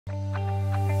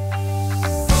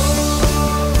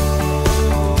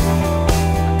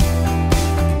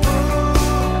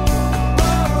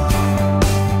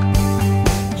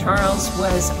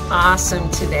was awesome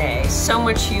today. So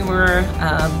much humor,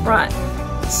 brought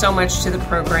so much to the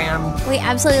program. We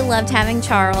absolutely loved having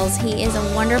Charles. He is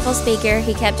a wonderful speaker.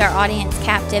 He kept our audience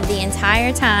captive the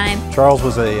entire time. Charles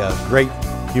was a great,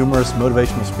 humorous,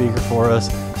 motivational speaker for us.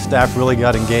 Staff really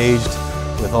got engaged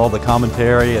with all the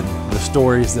commentary and the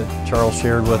stories that Charles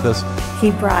shared with us. He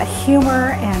brought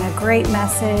humor and a great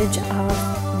message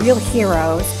of real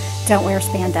heroes don't wear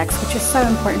spandex, which is so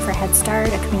important for Head Start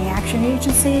and community action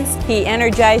agencies. He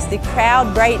energized the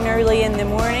crowd bright and early in the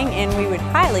morning, and we would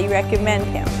highly recommend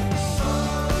him.